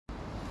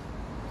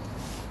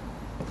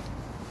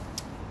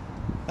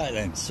Right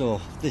then,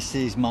 so this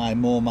is my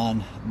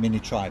Moman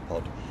mini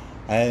tripod.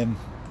 As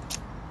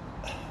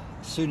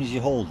soon as you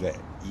hold it,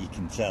 you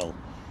can tell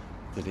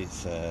that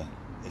it's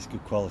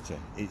good quality.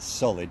 It's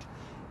solid,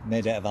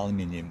 made out of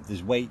aluminium.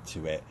 There's weight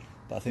to it,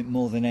 but I think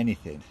more than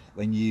anything,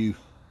 when you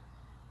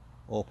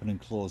open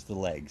and close the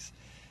legs,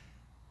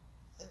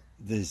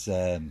 there's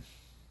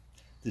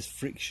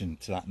friction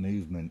to that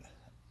movement,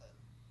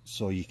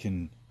 so you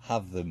can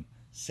have them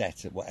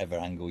set at whatever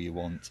angle you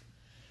want.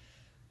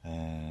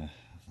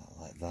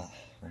 Like that,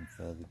 one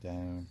further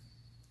down.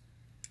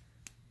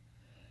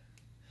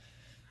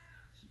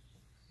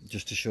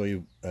 Just to show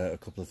you a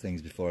couple of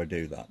things before I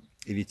do that.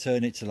 If you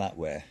turn it to that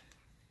way,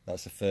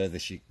 that's the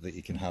furthest that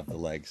you can have the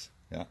legs,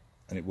 yeah,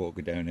 and it won't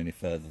go down any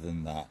further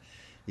than that.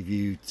 If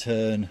you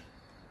turn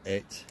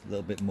it a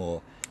little bit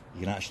more,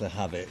 you can actually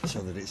have it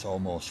so that it's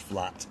almost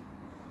flat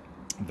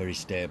and very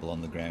stable on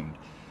the ground.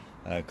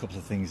 A couple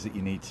of things that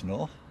you need to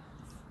know: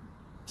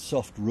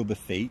 soft rubber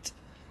feet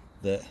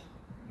that,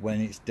 when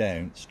it's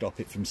down, stop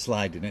it from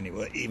sliding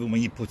anywhere, even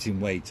when you're putting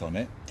weight on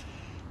it.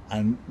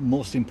 And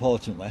most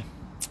importantly,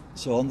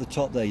 so on the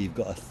top there you've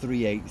got a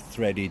 3/8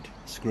 threaded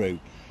screw.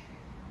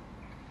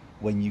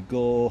 When you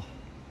go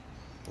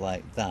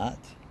like that,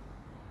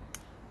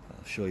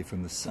 I'll show you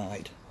from the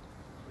side.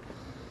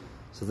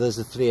 So there's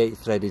a 3/8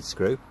 threaded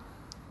screw.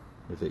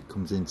 If it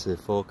comes into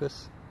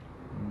focus,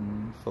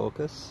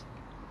 focus.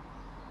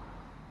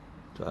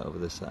 Try over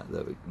this side.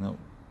 There we go. No,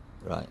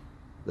 right,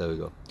 there we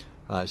go.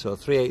 Right, so a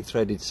 3/8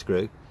 threaded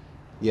screw,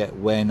 yet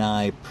when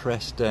I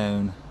press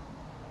down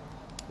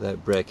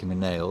without breaking my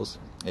nails,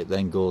 it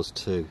then goes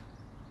to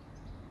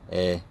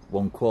a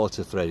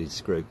 1/4 threaded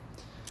screw.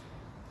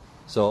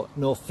 So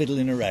no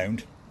fiddling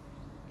around,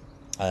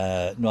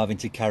 no having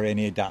to carry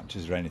any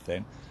adapters or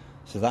anything.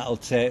 So that'll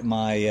take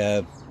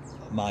my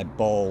my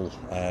ball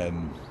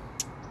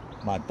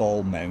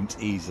mount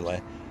easily,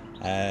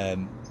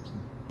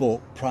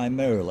 but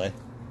primarily,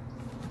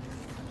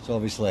 so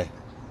obviously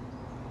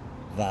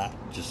that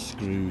just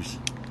screws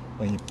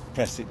when you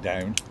press it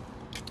down,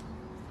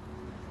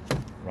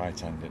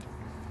 right-handed.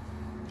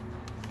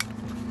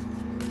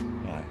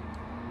 Right,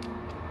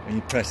 when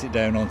you press it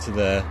down onto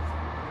there,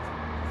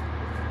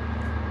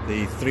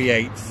 the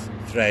 3/8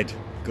 thread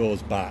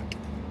goes back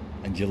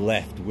and you're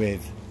left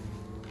with,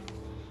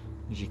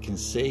 as you can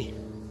see,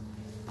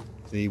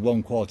 the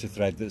 1/4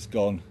 thread that's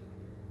gone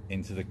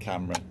into the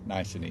camera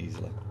nice and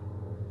easily.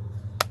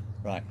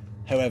 Right.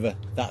 However,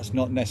 that's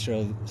not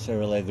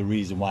necessarily the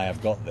reason why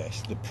I've got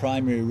this. The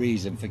primary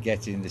reason for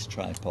getting this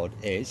tripod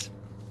is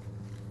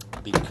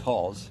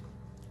because,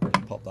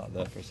 pop that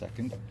there for a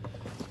second,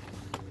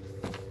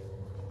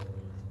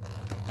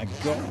 I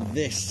got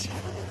this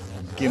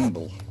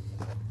gimbal,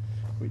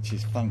 which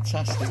is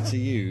fantastic to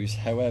use.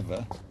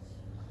 However,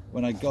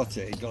 when I got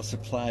it, it got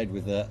supplied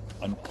with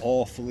an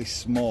awfully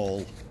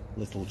small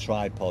little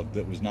tripod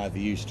that was neither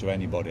use to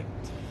anybody.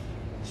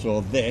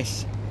 So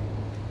this,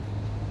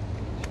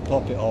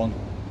 pop it on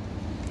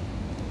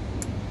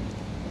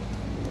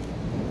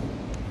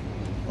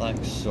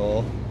like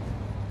so,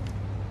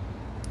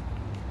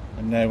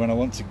 and now when I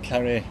want to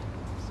carry,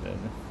 change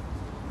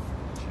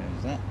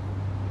that.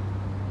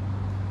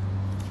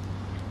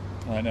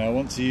 Right, now I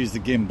want to use the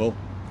gimbal,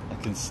 I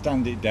can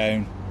stand it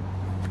down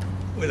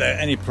without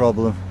any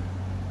problem.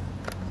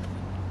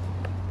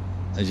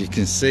 As you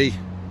can see,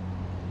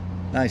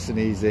 nice and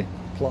easy,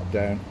 plop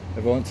down.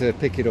 If I want to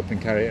pick it up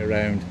and carry it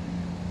around,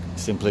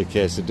 simply a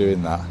case of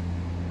doing that.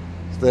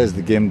 So there's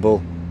the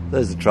gimbal,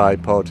 there's the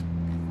tripod,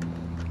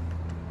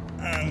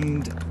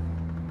 and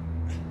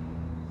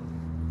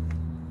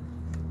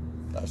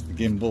that's the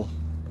gimbal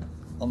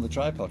on the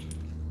tripod,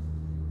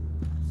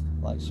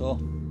 like so.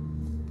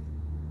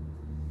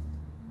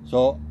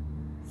 So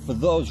for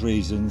those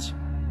reasons,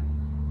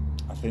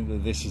 I think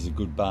that this is a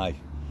good buy.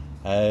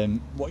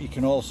 What you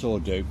can also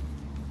do,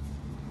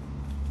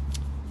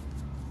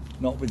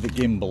 not with the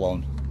gimbal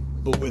on,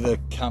 but with a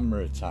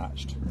camera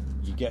attached,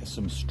 you get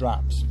some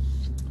straps.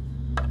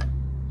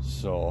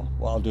 So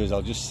what I'll do is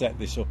I'll just set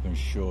this up and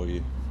show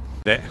you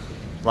it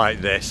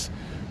like this,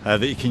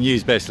 that you can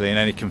use basically in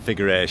any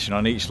configuration.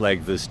 On each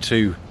leg there's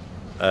two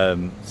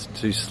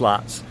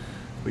slats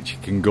which you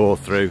can go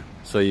through,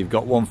 so you've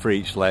got one for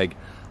each leg.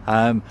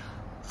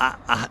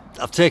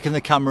 I've taken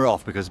the camera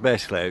off because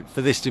basically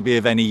for this to be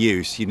of any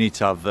use you need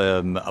to have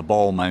a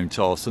ball mount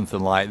or something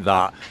like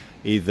that,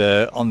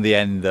 either on the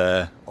end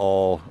there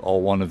or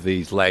one of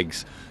these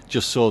legs,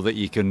 just so that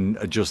you can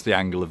adjust the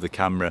angle of the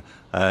camera.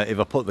 If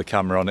I put the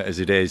camera on it as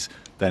it is,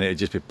 then it would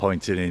just be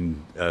pointed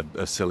in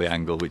a silly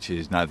angle, which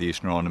is neither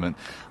use nor ornament.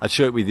 I'd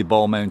show it with the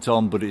ball mount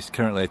on, but it's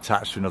currently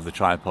attached to another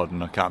tripod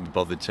and I can't be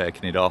bothered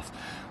taking it off.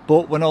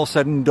 But when all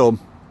said and done,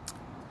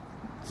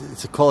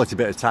 it's a quality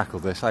bit of tackle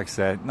this. Like I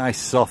said, nice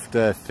soft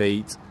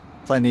feet,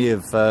 plenty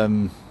of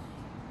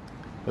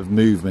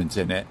movement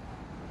in it,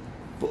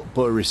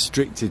 but a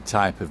restricted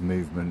type of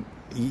movement.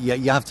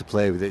 You have to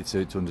play with it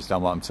to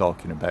understand what I'm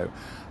talking about.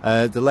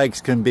 The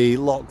legs can be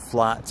locked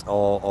flat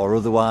or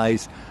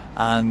otherwise,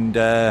 and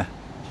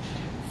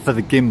for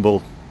the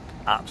gimbal,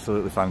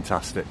 absolutely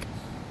fantastic.